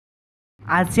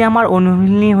আজি আমাৰ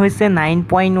অনুশীলনী হৈছে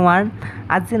 9.1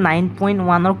 আজি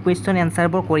 9.1 কুৱেশ্যন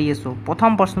এনচাৰবোৰ কৰি আছোঁ প্ৰথম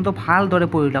প্ৰশ্নটো ভালদৰে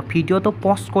পঢ়ি লওক ভিডিঅ'টো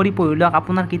পজ কৰি পঢ়ি লওক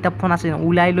আপোনাৰ কিতাপখন আছে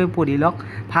ওলাই লৈ পঢ়ি লওক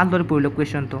ভালদৰে পঢ়ি লওক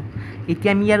কুৱেশ্যনটো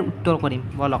এতিয়া আমি ইয়াৰ উত্তৰ কৰিম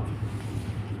বলক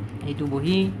এইটো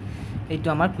বহি এইটো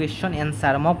আমাৰ কুৱেশ্যন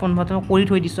এনচাৰ মই পোনপ্ৰথমে কৰি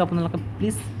থৈ দিছোঁ আপোনালোকে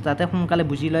প্লিজ যাতে সোনকালে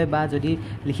বুজি লয় বা যদি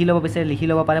লিখি ল'ব বিচাৰে লিখি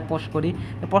ল'ব পাৰে পজ কৰি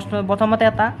প্ৰথমতে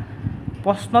এটা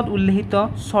প্ৰশ্নত উল্লেখিত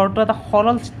চৰ্ত এটা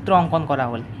সৰল চিত্ৰ অংকন কৰা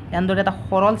হ'ল এনেদৰে এটা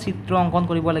সৰল চিত্ৰ অংকন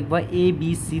কৰিব লাগিব এ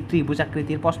বি চি ত্ৰিভুজ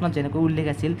আকৃতিৰ প্ৰশ্নত যেনেকৈ উল্লেখ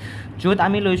আছিল য'ত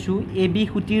আমি লৈছোঁ এ বি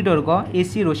সূতিৰ দৈৰ্ঘ্য এ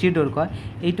চি ৰছীৰ দৈৰ্ঘ্য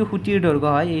এইটো সূতিৰ দৈৰ্ঘ্য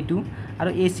হয় এইটো আৰু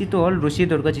এ চিটো হ'ল ৰছীৰ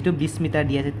দৈৰ্ঘ্য যিটো 20 মিটাৰ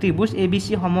দিয়া আছে ত্ৰিভুজ এ বি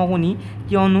চি সমকোণী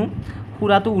কিয়নো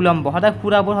খুৰাটো উলম্ব সদায়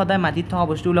খুৰাবোৰ সদায় মাটিত থকা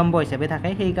বস্তু উলম্ব হিচাপে থাকে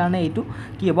সেইকাৰণে এইটো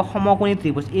কি হ'ব সমকোণী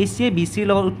ত্ৰিভুজ এ চিয়ে বি চিৰ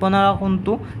লগত উৎপন্ন কৰা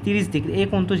কোণটো 30 ডিগ্ৰী এই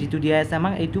কোণটো যিটো দিয়া আছে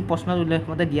আমাক এইটো প্ৰশ্নত উল্লেখ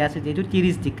মতে দিয়া আছে যিটো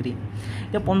 30 ডিগ্ৰী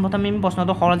এতিয়া পোনপ্ৰথমে আমি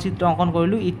প্ৰশ্নটো সৰল চিত্ৰ অংকন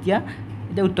কৰিলোঁ এতিয়া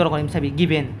উত্তৰ কৰিম চাবি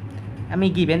গিভেন আমি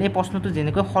গিভেন এই প্ৰশ্নটো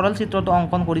যেনেকৈ সৰল চিত্ৰটো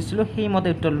অংকন কৰিছিলোঁ সেইমতে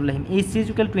উত্তৰ লৈ আহিম এ চি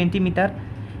ইকুৱেল 20 মিটাৰ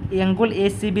এংগল এ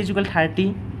চি বি ইকুৱেল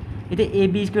 30 এতিয়া এ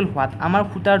বি ইকুৱেল হোৱাট আমাৰ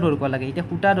সূতাৰ দৈৰ্ঘ্য লাগে এতিয়া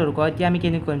সূতাৰ দৈৰ্ঘ্য এতিয়া আমি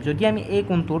কেনেকৈ কৰিম যদি আমি এই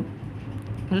কোণটোৰ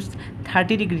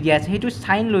 30 ডিগ্ৰী দিয়া আছে সেইটো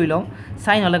চাইন লৈ লওঁ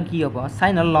চাইন হ'লে কি হ'ব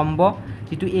চাইন হ'ল লম্ব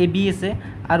যিটো এ বি আছে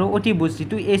আৰু অতিভুজ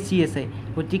যিটো এ চি আছে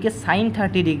গতিকে sign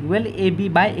 30 equal A B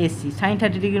by A C sign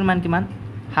 30 ডিগ্ৰীৰ মান কিমান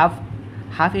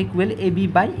half equal A B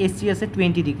by A C আছে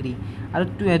 20 ডিগ্ৰী আৰু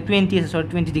 20 আছে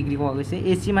 20 ডিগ্ৰী কোৱা গৈছে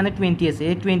এ চি মানে 20 আছে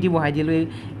এই 20 বহাই দিলোঁ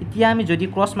এতিয়া আমি যদি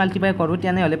ক্ৰছ মাল্টিপ্লাই কৰোঁ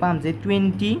তেনেহ'লে পাম যে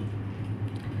 20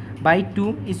 বাই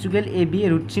 2 ইকুৱেল এ বি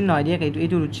ৰুট চিহ্ন নহয় দিয়া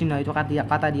এইটো ৰুট চিহ্ন এইটো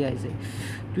কাটা দিয়া হৈছে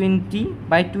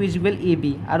 20 বাই 2 ইকুৱেল এ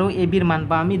বি আৰু এ বিৰ মান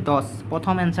পাওঁ আমি 10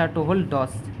 প্ৰথম এনচাৰটো হ'ল 10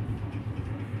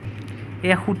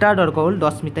 এই সূতাৰ দৈৰ্ঘ্য হ'ল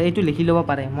 10 মিটাৰ এইটো লিখি ল'ব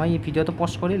পাৰে মই এই ভিডিঅ'টো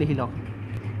পজ কৰি লিখি লওক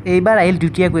এইবাৰ আহিল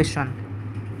দ্বিতীয় কুৱেশ্যন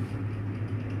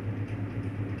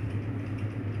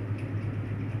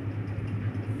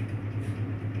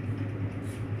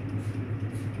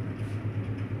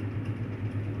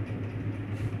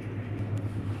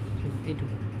এইটো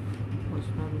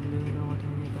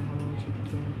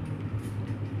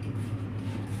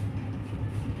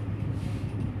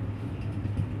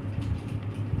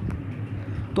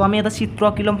তো আমি এটা চিত্ৰ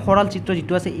আঁকিলম সৰল চিত্ৰ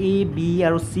যিটো আছে এ বি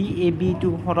আৰু চি এ বিটো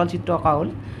সৰল চিত্ৰ অঁকা হ'ল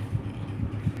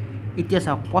এতিয়া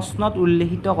চাওক প্ৰশ্নত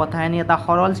উল্লেখিত কথাখিনি এটা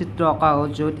সৰল চিত্ৰ অঁকা হ'ল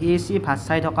য'ত এ চি ভাত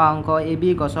চাই থকা অংশ এ বি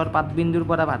গছৰ পাতবিন্দুৰ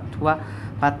পৰা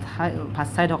ভাত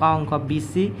চাই থকা অংশ বি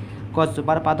চি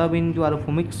গছজোপাৰ পাদবিন্দু আৰু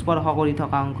ভূমিক স্পৰ্শ কৰি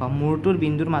থকা অংশ মূৰটোৰ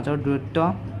বিন্দুৰ মাজৰ দূৰত্ব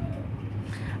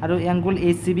আৰু এংগুল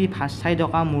এ চি বি ভাত চাই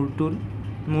থকা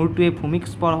মূৰটোৱে ভূমিক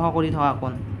স্পৰ্শ কৰি থকা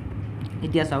কোণ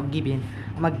এতিয়া চাওক গিভেন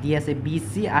আমাক দি আছে বি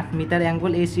চি 8 মিটাৰ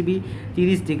এংগুল এ চি বি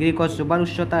 30 ডিগ্ৰী গছজোপাৰ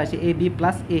উচ্চতা হৈছে A B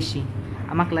plus A C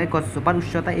আমাক লাগে গছজোপাৰ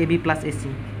উচ্চতা A B plus A C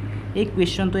এই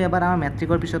কুৱেশ্যনটো এবাৰ আমাৰ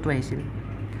মেট্ৰিকৰ পিছতো আহিছিল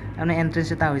তাৰমানে এণ্ট্ৰেঞ্চ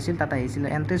এটা হৈছিল তাত আহিছিল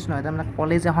এণ্ট্ৰেঞ্চ নহয় তাৰমানে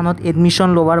কলেজ এখনত এডমিশ্যন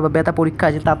লোৱাৰ বাবে এটা পৰীক্ষা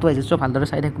আহিছিল তাতো আহিছিল চ' ভালদৰে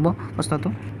চাই থাকিব প্ৰশ্নটো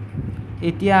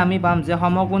এতিয়া আমি পাম যে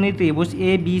সমকোণী ত্ৰিভুজ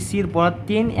এ বি চিৰ পৰা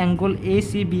 10 angle A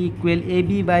C B equal A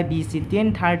B by B C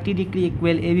 30 degree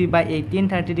equal A B বাই 8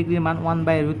 30 ডিগ্ৰীৰ মান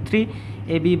 1/√3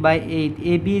 A B by 8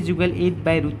 A B equal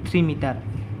 8/√3 metre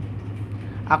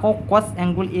আকৌ কছ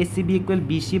এংগুল এ C B equal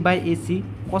B C বাই এ চি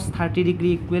কছ 30 degree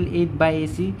equal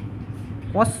 8/AC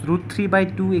cos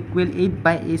 √3/2 equal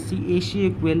 8/AC AC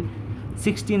equal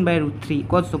 16/√3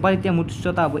 গছজোপাৰ এতিয়া মুঠ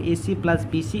উচ্চতা হ'ব AC plus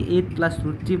BC 8 plus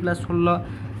 √3 plus 16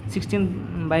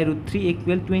 16/√3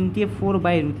 equal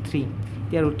 24/√3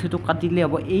 এতিয়া √3টো কাটিলে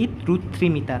হ'ব 8√3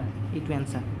 মিটাৰ এইটো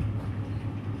এনচাৰ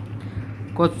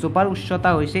গছজোপাৰ উচ্চতা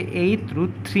হৈছে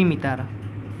 8√3 মিটাৰ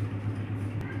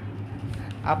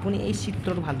আপুনি এই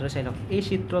চিত্ৰটো ভালদৰে চাই লওক এই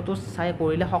চিত্ৰটো চাই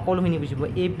কৰিলে সকলোখিনি বুজিব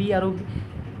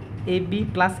A B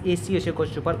plus A C হৈছে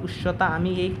গছজোপাৰ উচ্চতা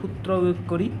আমি এই সূত্ৰ প্ৰয়োগ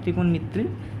কৰি ত্ৰিকোণমিতিৰ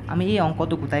আমি এই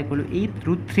অংকটো গোটাই কৰিলোঁ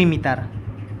 8√3 মিটাৰ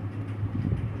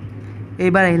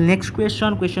এইবাৰ আহিল নেক্সট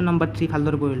কুৱেশ্যন নম্বৰ 3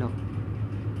 ভালদৰে পঢ়ি লওক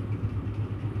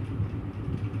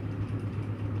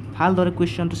ভালদৰে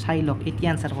কুৱেশ্যনটো চাই লওক এতিয়া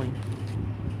এনচাৰ কৰিম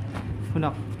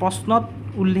শুনক প্ৰশ্নত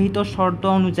উল্লেখিত চৰ্ত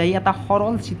অনুযায়ী এটা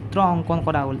সৰল চিত্ৰ অংকন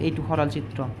কৰা হ'ল এইটো সৰল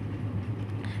চিত্ৰ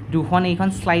এইখন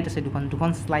শ্লাইড আছে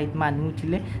দুখন শ্লাইড মানুহ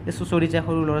উঠিলে চুচৰি যায়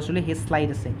সৰু ল'ৰা ছোৱালী সেই শ্লাইড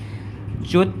আছে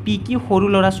য'ত পি কিউ সৰু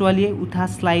ল'ৰা ছোৱালীয়ে উঠা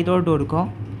শ্লাইডৰ দৈৰ্ঘ্য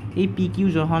এই পি কিউ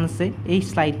যোনখন আছে এই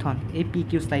শ্লাইডখন এই পি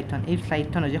কিউ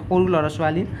শ্লাইডখন হৈছে সৰু ল'ৰা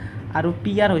ছোৱালীৰ আৰু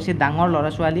পি আৰ হৈছে ডাঙৰ ল'ৰা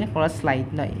ছোৱালীয়ে কৰা শ্লাইড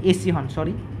এ চিখন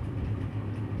সৰি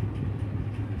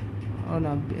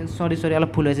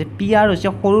অলপ ভুল হৈছে পি আৰ হৈছে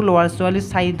সৰু ল'ৰা ছোৱালীৰ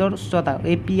ছাইডৰ উচ্চতা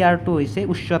এই পি আৰটো হৈছে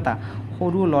উচ্চতা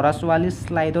সৰু ল'ৰা ছোৱালীৰ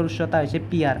শ্লাইডৰ উচ্চতা হৈছে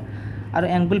পি আৰ আৰু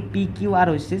এংগুল পি কিউ আৰ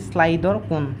হৈছে শ্লাইডৰ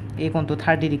কোণ এই কোণটো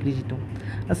 30 ডিগ্ৰী যিটো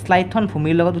শ্লাইডখন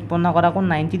ভূমিৰ লগত উৎপন্ন কৰা কোণ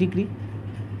 90 ডিগ্ৰী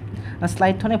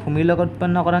শ্লাইডখনে ভূমিৰ লগত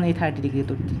উৎপন্নকৰণ এই 30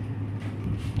 ডিগ্ৰীটো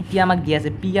এতিয়া আমাক দিয়া আছে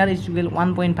PR is equal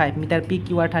 1.5 metre,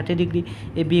 PQR 30 degree,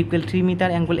 AB equal 3 metre,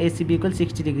 angle ACB equal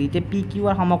 60 degree. এতিয়া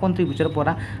PQR সমকোণ ত্ৰিভুজৰ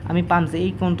পৰা আমি পাম যে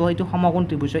এই কোণটো এইটো সমকোণ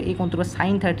ত্ৰিভুজ এই কোণটোৰ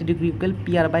sin 30 degree equal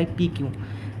PR by PQ।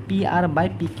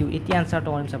 এতিয়া আনসাৰটো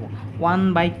কৰিম চাব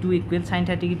 1/2 equal sin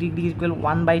 30 degree equal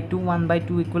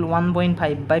 1/2 equal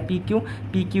 1.5 by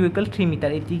PQ equal 3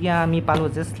 metre. এতিয়া আমি পালো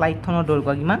যে স্লাইডখনৰ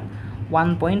দৈৰ্ঘ্য কিমান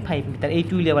 1.5 মিটাৰ।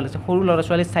 এইটো উলিয়াব লাগিছে সৰু ল'ৰা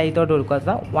ছোৱালীৰ চাইডৰ দৈৰ্ঘ্য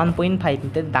আছে 1.5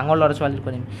 মিটাৰ, ডাঙৰ ল'ৰা ছোৱালীৰ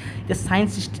কৰিম। এতিয়া sin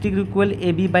 60 degree equal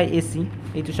AB by AC,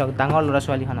 এইটো চাওক ডাঙৰ ল'ৰা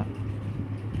ছোৱালীখনত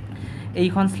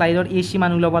এইখন স্লাইডৰ AC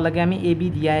মান উলিয়াব লাগে আমি, AB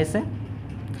দিয়া আছে।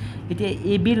 এতিয়া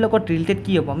ABৰ লগত ৰিলেটেড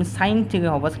কি হ'ব আমি sin থেকে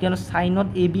হ'ব কিয়নো সাইনত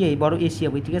AB আহিব আৰু AC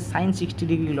হ'ব। গতিকে sin 60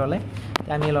 ডিগ্ৰী ল'লে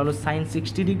আমি ল'লো sin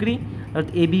 60 ডিগ্ৰী আৰু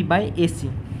AB by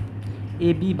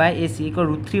AC equal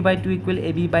 √3/2 equal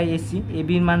AB by AC। AB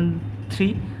ৰ মান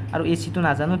 3 আৰু AC টো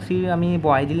নাজানো 3 আমি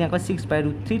বহাই দিলে আকৌ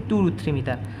 6/√3 2√3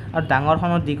 মিটাৰ আৰু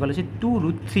ডাঙৰখনৰ দীঘল হৈছে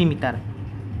 2√3 মিটাৰ।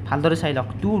 ভালদৰে চাই লওক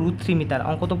 2√3 মিটাৰ।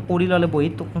 অংকটো কৰি ল'লে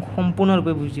বহিত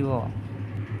সম্পূৰ্ণৰূপে বুজিব।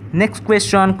 নেক্সট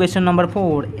কুৱেশ্যন নম্বৰ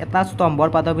 4 এটা স্তম্ভৰ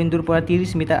পাদবিন্দুৰ পৰা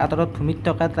 30 মিটাৰ আঁতৰত ভূমিত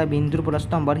থকা এটা বিন্দুৰ পৰা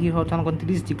স্তম্ভৰ শীৰ্ষস্থানখন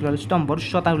 30 ডিগ্ৰী হ'লে স্তম্ভৰ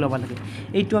উচ্চতা ওলাব লাগে।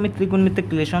 এইটো আমি ত্ৰিকোণমিতিক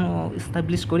ৰিলেশ্যন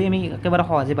ইষ্টাব্লিছ কৰি আমি একেবাৰে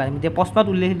সহজে পাৰিম। এতিয়া প্ৰশ্নত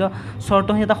উল্লেখিত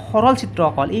চৰ্তখিনি এটা সৰল চিত্ৰ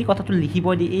অকল এই কথাটো লিখিব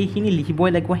দিয়ে, এইখিনি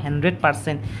লিখিবই লাগিব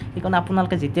 100%। সেইকাৰণে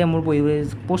আপোনালোকে যেতিয়া মোৰ বহি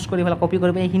পোষ্ট কৰি পেলাই কপি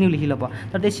কৰিব এইখিনিও লিখি ল'ব।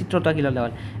 তাতে এই চিত্ৰটো আঁকি ল'লে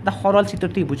হ'ল এটা সৰল চিত্ৰ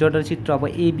ত্ৰিভুজৰ দৰে চিত্ৰ হ'ব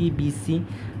ABBC,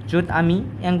 য'ত আমি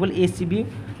এংগল ACB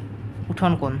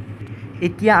উঠন কোণ।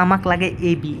 এতিয়া আমাক লাগে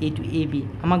AB, এইটো AB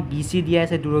আমাক BC দিয়া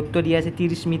আছে, দূৰত্ব দিয়া আছে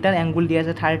 30 মিটাৰ, এংগুল দিয়া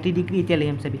আছে 30 ডিগ্ৰী। এতিয়া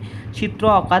লিখিম চাবি চিত্ৰ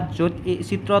অঁকাত য'ত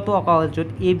চিত্ৰটো অঁকা হ'ল য'ত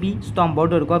AB স্তম্ভৰ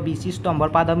দৈৰ্ঘ্য, BC স্তম্ভৰ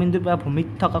পাদবিন্দুৰ পৰা ভূমিত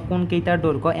থকা কোণ কেইটাৰ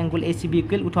দৈৰ্ঘ্য, এংগুল ACB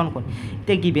ইকুৱেল উঠন কোণ।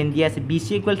 এতিয়া গিভেন দিয়া আছে BC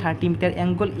equal 30 metre,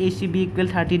 angle ACB equal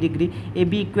 30 degree,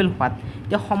 AB equal what.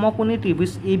 এতিয়া সমকোণী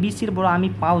ত্ৰিভুজ ABCৰ পৰা আমি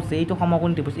পাওঁ যে এইটো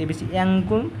সমকোণী ত্ৰিভুজ ABC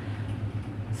এংগুল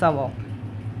চাব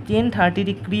tan 30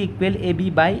 degree equal AB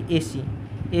by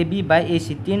AC,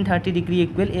 tan 30 degree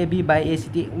equal AB by AC,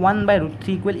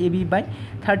 1/√3 equal AB by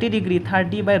 30 degree,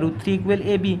 30/√3 equal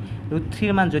AB।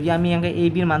 √3 মান যদি আমি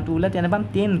ABৰ মানটো ওলাই তেনে পাম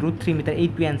tan√3 মিটাৰ।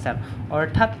 এইটোৱে এনচাৰ।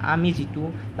 অৰ্থাৎ আমি যিটো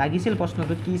লাগিছিল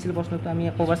প্ৰশ্নটোত কি আছিল প্ৰশ্নটো আমি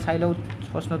একবাৰ চাই লওঁ।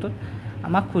 প্ৰশ্নটোত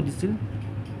আমাক সুধিছিল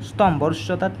স্তম্ভৰ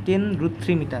উচ্চতা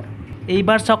tan√3 মিটাৰ।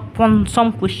 এইবাৰ চাওক পঞ্চম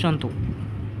কুৱেশ্যনটো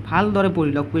ভালদৰে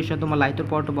পঢ়ি লওক। কুৱেশ্যনটো মই লাইটৰ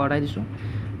পাৱাৰটো বঢ়াই দিছোঁ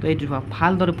তো এইটো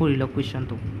ভালদৰে পঢ়ি লওক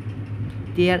কুৱেশ্যনটো,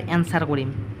 ইয়াৰ এনসাৰ কৰিম।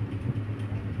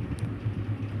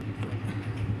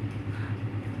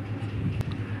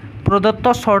 প্ৰদত্ত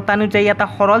চৰ্তানুযায়ী এটা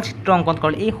সৰল চিত্ৰ অংকন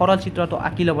কৰক। এই সৰল চিত্ৰটো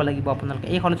আঁকি ল'ব লাগিব আপোনালোকে।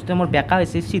 এই সৰল চিত্ৰ মোৰ বেকা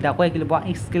হৈছে, চিধাকৈ আঁকি ল'ব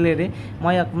স্কেলেৰে।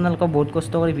 মই আপোনালোকক বহুত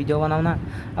কষ্ট কৰি ভিডিঅ' বনাওঁ না,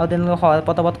 আৰু তেনেকৈ সহজ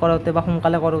পটাপট কৰোঁতে বা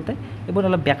সোনকালে কৰোঁতে এইবোৰ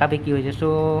অলপ বেকা বেকি হৈ যায়। চ'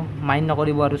 মাইণ্ড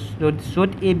নকৰিব। আৰু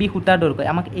য'ত AB সূতাৰ দৈৰ্ঘ্য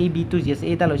আমাক ABটো যি আছে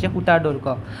এইডাল হৈছে সূতাৰ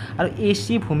দৈৰ্ঘ্য আৰু AC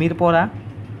ভূমিৰ পৰা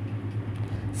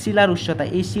চিলাৰ উচ্চতা,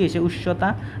 AC হৈছে উচ্চতা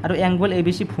আৰু এংগল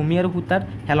ABC ভূমি আৰু সূতাৰ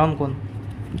হেলন কোণ।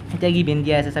 এতিয়া গিভেন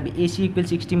দিয়া আছে চাবি AC ইকুৱেল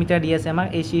 60 মিটাৰ দিয়া আছে আমাক,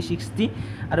 AC 60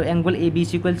 আৰু angle ABC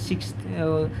equal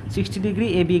 60 degree,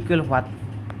 AB equal what.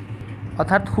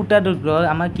 অৰ্থাৎ সূতাৰ দৈৰ্ঘ্য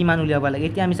আমাৰ কিমান উলিয়াব লাগে।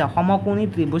 এতিয়া আমি চাওঁ সমকোণী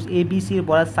ত্ৰিভুজ ABCৰ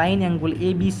পৰা sin angle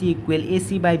ABC equal AC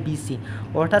by BC,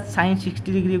 অৰ্থাৎ sin 60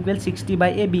 degree equal 60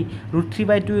 by AB,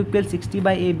 √3/2 equal 60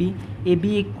 by AB, AB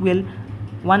equal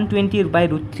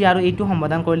 120/√3 আৰু এইটো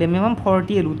সমাধান কৰিলে আমি পাম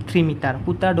 40√3 মিটাৰ।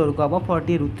 সূতাৰ দৈৰ্ঘ্য হ'ব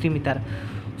 40√3 মিটাৰ।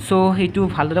 চ' সেইটো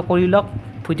ভালদৰে কৰি লওক।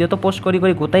 ভিডিঅ'টো পোষ্ট কৰি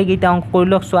গোটেইকেইটা অংক কৰি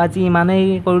লওক। চ' আজি ইমানেই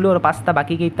কৰিলোঁ আৰু 5টা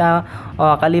বাকীকেইটা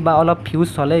কালি বা অলপ ভিউজ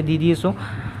হ'লে দি আছোঁ।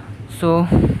 চ'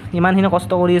 ইমানখিনি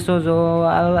কষ্ট কৰি আছোঁ।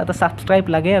 আৰু এটা ছাবস্ক্ৰাইব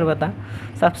লাগে আৰু এটা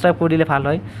ছাবস্ক্ৰাইব কৰি দিলে ভাল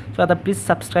হয়। চ' এটা প্লিজ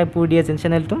ছাবস্ক্ৰাইব কৰি দিয়ে যেন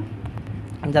চেনেলটো,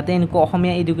 যাতে এনেকুৱা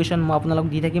অসমীয়া এডুকেশ্যন মই আপোনালোক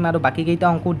দি থাকিম। আৰু বাকীকেইটা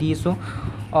অংক দি আছোঁ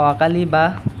কালি বা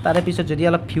তাৰে পিছত যদি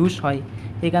অলপ ভিউজ হয়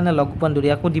সেইকাৰণে লগ বন্ধুৰে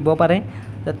আকৌ দিব পাৰে,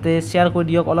 যাতে শ্বেয়াৰ কৰি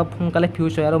দিয়ক। অলপ সোনকালে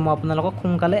ভিউজ হয় আৰু মই আপোনালোকক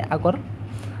সোনকালে আগৰ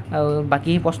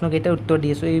বাকী প্ৰশ্নকেইটাৰ উত্তৰ দি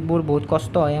আছোঁ। এইবোৰ বহুত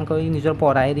কষ্ট হয় এনেকৈ নিজৰ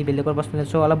পঢ়াই দি বেলেগৰ প্ৰশ্ন।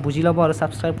 চ' অলপ বুজি ল'ব আৰু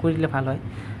ছাবস্ক্ৰাইব কৰি দিলে ভাল হয়।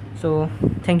 চ'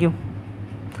 থেংক ইউ।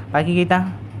 বাকীকেইটা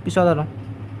পিছত আৰু